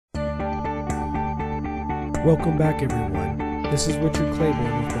Welcome back, everyone. This is Richard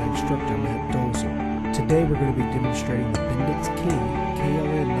Clayborn with my instructor, Mat Dolezal. Today we're going to be demonstrating the Bendix King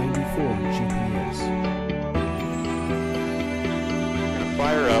KLN 94 GPS.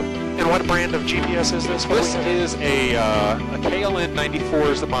 Fire up. And what brand of GPS is this? This is a KLN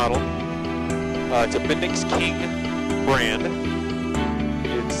 94 is the model. It's a Bendix King brand.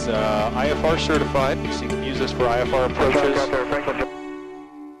 It's IFR certified, so you can use this for IFR approaches.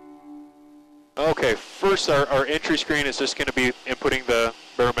 Okay, first our entry screen is just going to be inputting the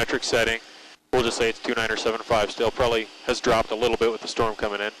barometric setting. We'll just say it's 2975 still. Probably has dropped a little bit with the storm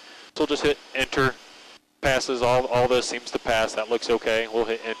coming in. So we'll just hit enter. Passes, all this seems to pass. That looks okay. We'll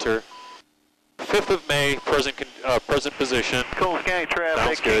hit enter. 5th of May, present position. Cool County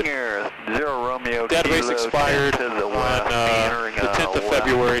traffic, King Air, 0 Romeo. Database Kilo, expired to the on west, the 10th of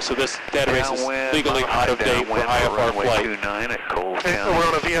February, so this database is legally out of date for IFR flight. 29 at Coles Okay, County. we're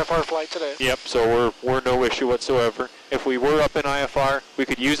on a VFR flight today. Yep, so we're no issue whatsoever. If we were up in IFR, we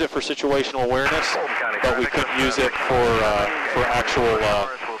could use it for situational awareness, but we couldn't use it for actual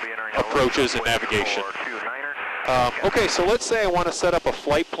approaches and navigation. Okay, so let's say I want to set up a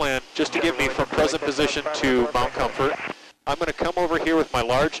flight plan just to get me from present position to Mount Comfort. I'm going to come over here with my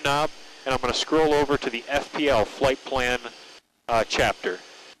large knob, and I'm going to scroll over to the FPL flight plan chapter.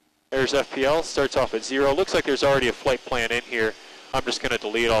 There's FPL, starts off at 0. Looks like there's already a flight plan in here. I'm just going to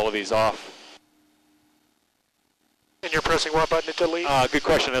delete all of these off. And you're pressing what button to delete? Good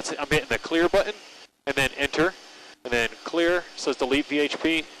question. I'm hitting the clear button, and then enter, and then clear, says delete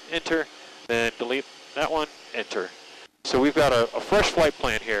VHP, enter, then delete that one, enter. So we've got a fresh flight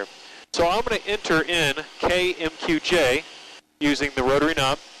plan here. So I'm going to enter in KMQJ using the rotary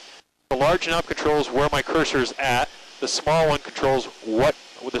knob. The large knob controls where my cursor is at. The small one controls what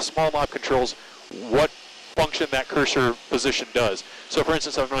function that cursor position does. So for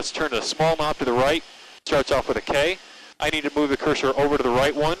instance, I'm going to turn the small knob to the right. Starts off with a K. I need to move the cursor over to the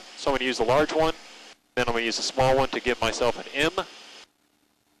right one, so I'm going to use the large one. Then I'm going to use the small one to give myself an M.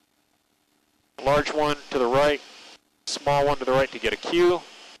 Large one to the right, small one to the right to get a Q.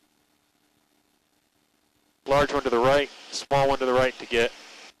 Large one to the right, small one to the right to get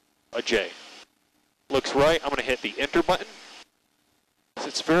a J. Looks right. I'm going to hit the enter button.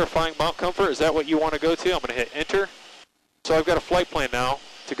 It's verifying Mount Comfort. Is that what you want to go to? I'm going to hit enter. So I've got a flight plan now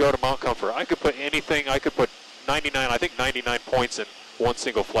to go to Mount Comfort. I could put anything. I could put 99 points in one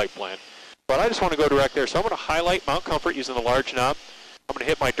single flight plan. But I just want to go direct there. So I'm going to highlight Mount Comfort using the large knob. I'm going to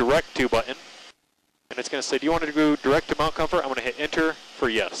hit my direct to button. And it's going to say, do you want to go direct to Mount Comfort? I'm going to hit enter for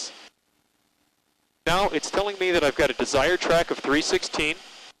yes. Now it's telling me that I've got a desired track of 316.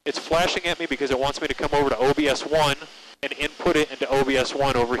 It's flashing at me because it wants me to come over to OBS1 and input it into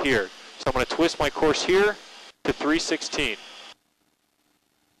OBS1 over here. So I'm going to twist my course here to 316.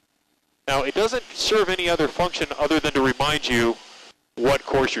 Now it doesn't serve any other function other than to remind you what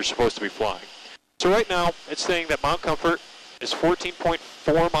course you're supposed to be flying. So right now it's saying that Mount Comfort is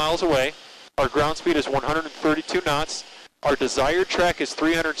 14.4 miles away. Our ground speed is 132 knots. Our desired track is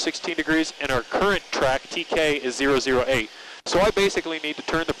 316 degrees, and our current track, TK, is 008. So I basically need to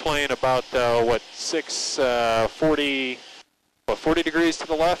turn the plane about, 40 degrees to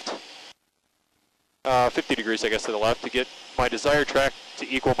the left? 50 degrees, I guess, to the left to get my desired track to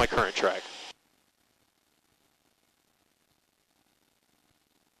equal my current track.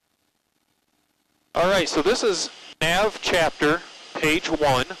 All right, so this is nav chapter, page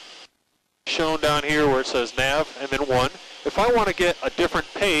 1. Shown down here where it says nav and then 1. If I want to get a different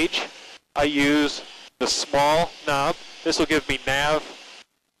page, I use the small knob. This will give me nav.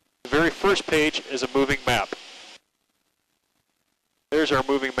 The very first page is a moving map. There's our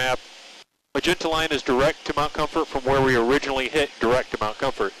moving map. Magenta line is direct to Mount Comfort from where we originally hit direct to Mount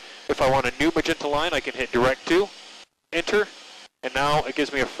Comfort. If I want a new magenta line, I can hit direct to, enter, and now it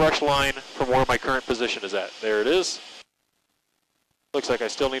gives me a fresh line from where my current position is at. There it is. Looks like I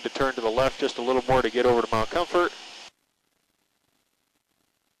still need to turn to the left just a little more to get over to Mount Comfort.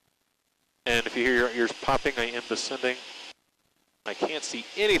 And if you hear your ears popping, I am descending. I can't see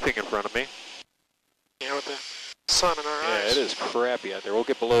anything in front of me. Yeah, with the sun in our eyes. Yeah, it is crappy out there. We'll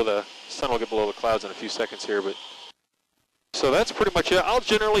get below the sun will get below the clouds in a few seconds here, but so that's pretty much it. I'll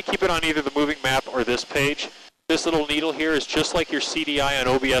generally keep it on either the moving map or this page. This little needle here is just like your CDI on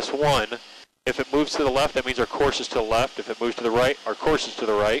OBS1. If it moves to the left, that means our course is to the left. If it moves to the right, our course is to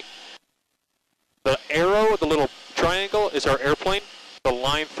the right. The arrow, the little triangle, is our airplane. The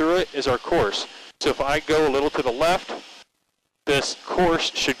line through it is our course. So if I go a little to the left, this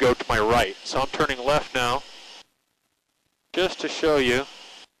course should go to my right. So I'm turning left now, just to show you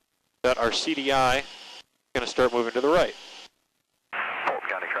that our CDI is going to start moving to the right. Fulton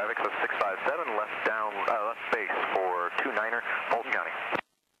County traffic, so 657, left center, Fulton County.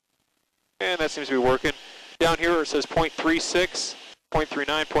 And that seems to be working. Down here it says 0.36,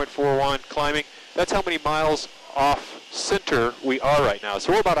 0.39, 0.41, climbing. That's how many miles off center we are right now.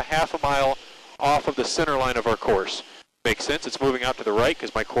 So we're about a half a mile off of the center line of our course. Makes sense, it's moving out to the right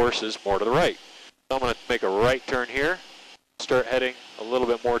because my course is more to the right. So I'm going to make a right turn here, start heading a little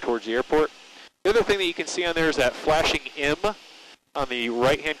bit more towards the airport. The other thing that you can see on there is that flashing M on the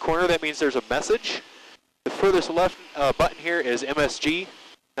right-hand corner. That means there's a message. The furthest left button here is MSG,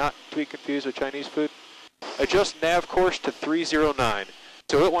 not to be confused with Chinese food. Adjust nav course to 309.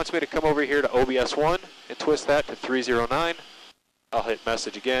 So it wants me to come over here to OBS1 and twist that to 309. I'll hit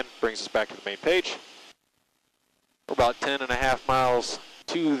message again, brings us back to the main page. We're about 10.5 miles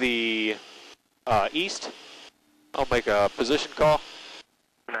to the east. I'll make a position call.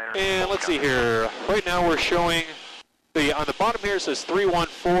 And let's see here. Right now we're showing on the bottom here it says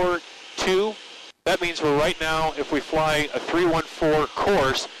 3142. That means we're right now, if we fly a 314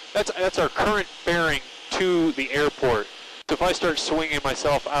 course, that's our current bearing to the airport. So if I start swinging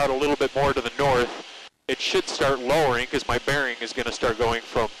myself out a little bit more to the north, it should start lowering because my bearing is going to start going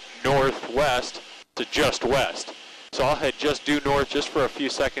from northwest to just west. So I'll head just due north just for a few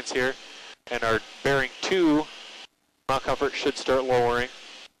seconds here, and our bearing to Mount Comfort should start lowering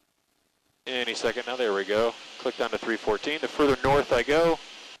any second now. There we go. Click down to 314. The further north I go,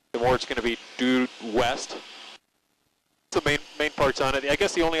 the more it's going to be due west. So main parts on it. I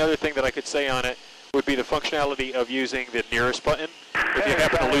guess the only other thing that I could say on it would be the functionality of using the nearest button. If you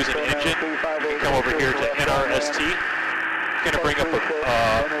happen to lose an engine, you can come over here to NRST. It's going to bring up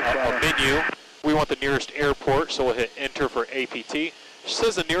a menu. We want the nearest airport, so we'll hit enter for APT. It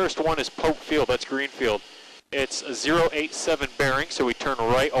says the nearest one is Pope Field, that's Greenfield. It's a 087 bearing, so we turn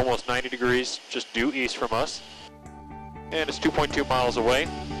right almost 90 degrees, just due east from us. And it's 2.2 miles away.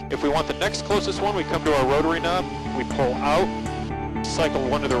 If we want the next closest one, we come to our rotary knob, we pull out, cycle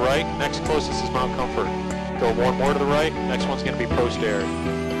one to the right, next closest is Mount Comfort. Go one more to the right, next one's going to be Post Air,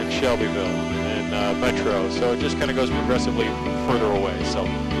 and Shelbyville, and Metro. So it just kind of goes progressively further away. So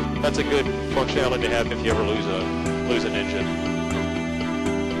that's a good functionality to have if you ever lose an engine.